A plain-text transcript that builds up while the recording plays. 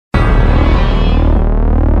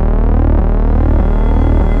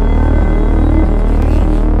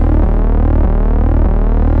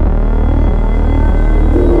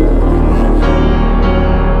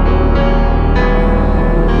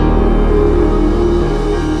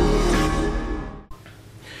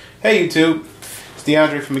Hey YouTube, it's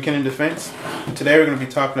DeAndre from McKinnon Defense. Today we're going to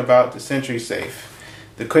be talking about the Sentry Safe,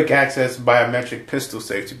 the quick access biometric pistol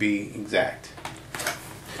safe to be exact.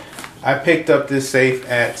 I picked up this safe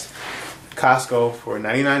at Costco for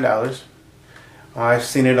 $99. I've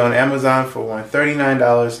seen it on Amazon for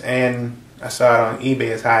 $139 and I saw it on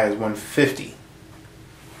eBay as high as $150.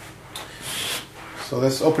 So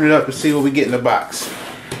let's open it up and see what we get in the box.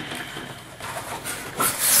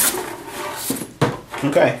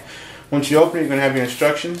 Okay, once you open it, you're going to have your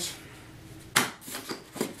instructions,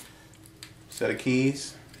 set of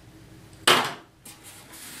keys,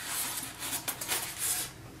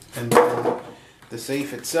 and then the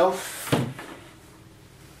safe itself.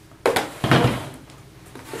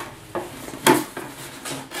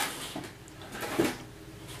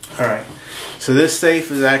 Alright, so this safe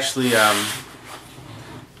is actually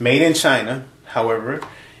made in China. However,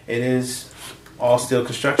 it is all steel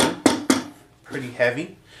construction. Pretty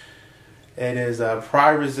heavy. It is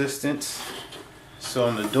pry resistant, so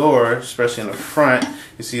on the door, especially in the front,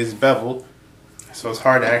 you see it's beveled, so it's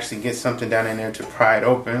hard to actually get something down in there to pry it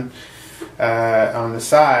open. On the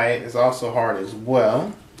side, it's also hard as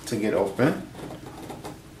well to get open.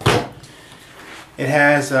 It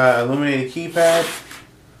has illuminated keypad,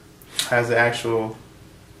 has the actual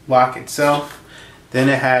lock itself, then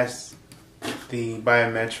it has the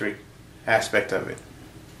biometric aspect of it.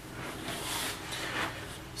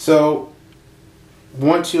 So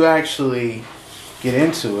once you actually get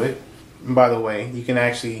into it, and by the way, you can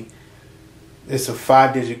actually, it's a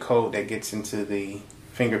 5-digit code that gets into the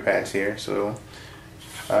finger pads here. So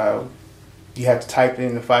you have to type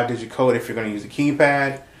in the 5-digit code if you're going to use a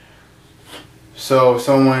keypad. So if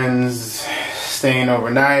someone's staying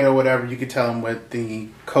overnight or whatever, you can tell them what the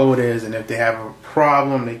code is, and if they have a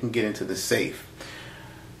problem, they can get into the safe.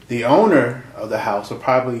 The owner of the house will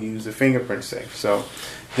probably use a fingerprint safe. So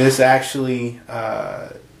this actually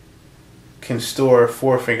can store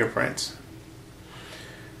 4 fingerprints.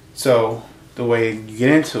 So the way you get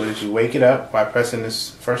into it is you wake it up by pressing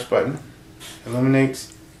this first button,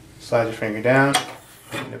 illuminates, slide your finger down,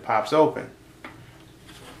 and it pops open.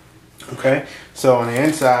 Okay, so on the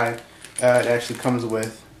inside, it actually comes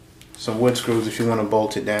with some wood screws if you want to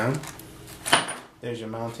bolt it down. There's your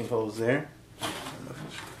mounting holes there.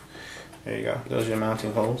 There you go. Those are your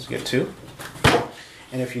mounting holes. You get 2.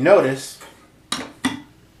 And if you notice,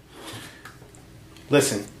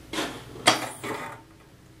 listen,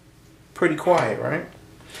 pretty quiet, right?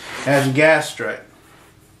 It has a gas strut.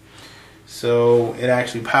 So it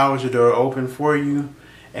actually powers the door open for you,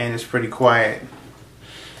 and it's pretty quiet.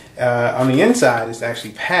 On the inside, it's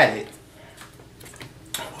actually padded.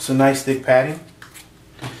 It's a nice thick padding.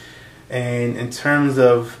 And in terms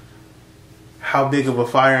of how big of a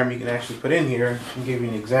firearm you can actually put in here, I'll give you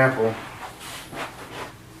an example.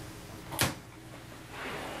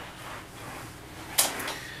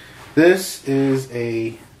 This is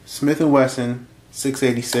a Smith & Wesson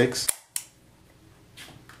 686.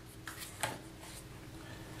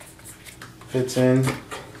 Fits in,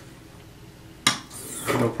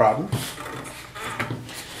 no problem.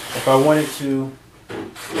 If I wanted to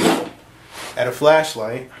add a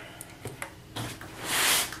flashlight,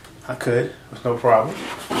 I could, with no problem.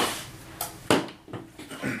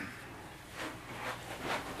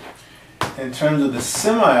 In terms of the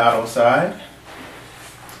semi-auto side,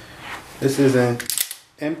 this is an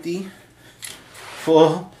empty,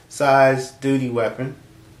 full-size duty weapon.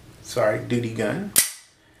 Sorry, duty gun.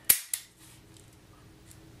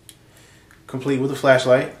 Complete with a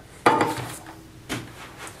flashlight.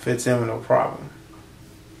 Fits in with no problem.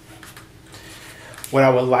 What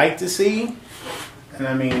I would like to see, and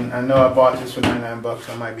I mean, I know I bought this for $99,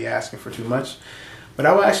 so I might be asking for too much, but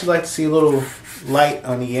I would actually like to see a little light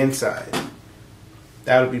on the inside.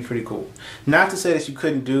 That would be pretty cool. Not to say that you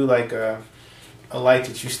couldn't do like a light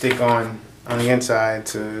that you stick on the inside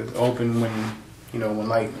to open when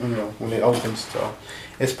when it opens. So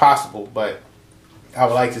it's possible, but I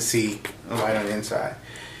would like to see a light on the inside.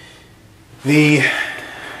 The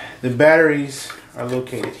batteries are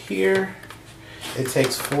located here. It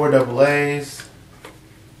takes 4 AA's.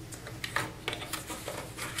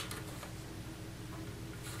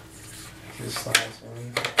 This slides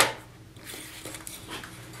in.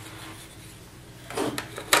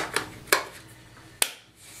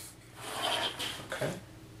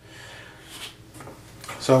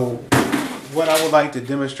 So what I would like to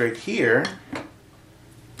demonstrate here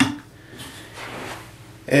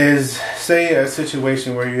is, say, a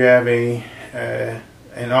situation where you have an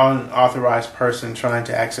unauthorized person trying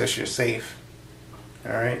to access your safe.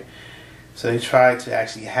 All right, so they tried to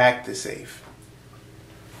actually hack the safe.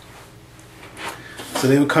 So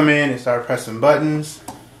they would come in and start pressing buttons.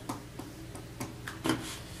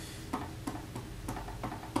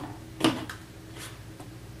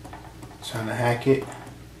 Trying to hack it.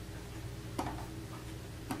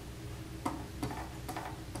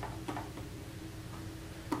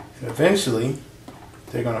 And eventually,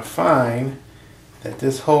 they're going to find that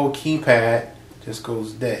this whole keypad just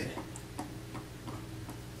goes dead.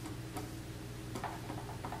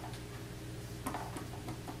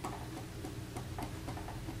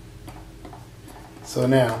 So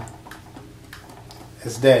now,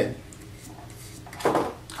 it's dead.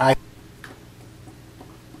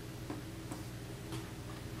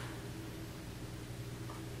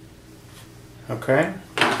 Okay,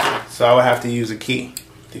 so I would have to use a key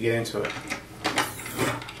to get into it.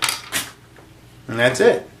 And that's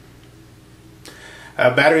it.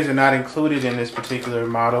 Batteries are not included in this particular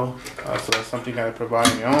model, so that's something you gotta provide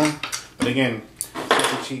on your own. But again,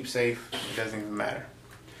 it's a cheap safe, it doesn't even matter.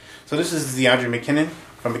 So this is DeAndre McKinnon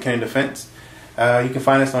from McKinnon Defense. You can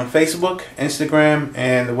find us on Facebook, Instagram,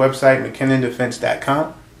 and the website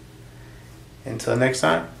McKinnondefense.com. Until next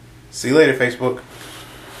time, see you later, Facebook.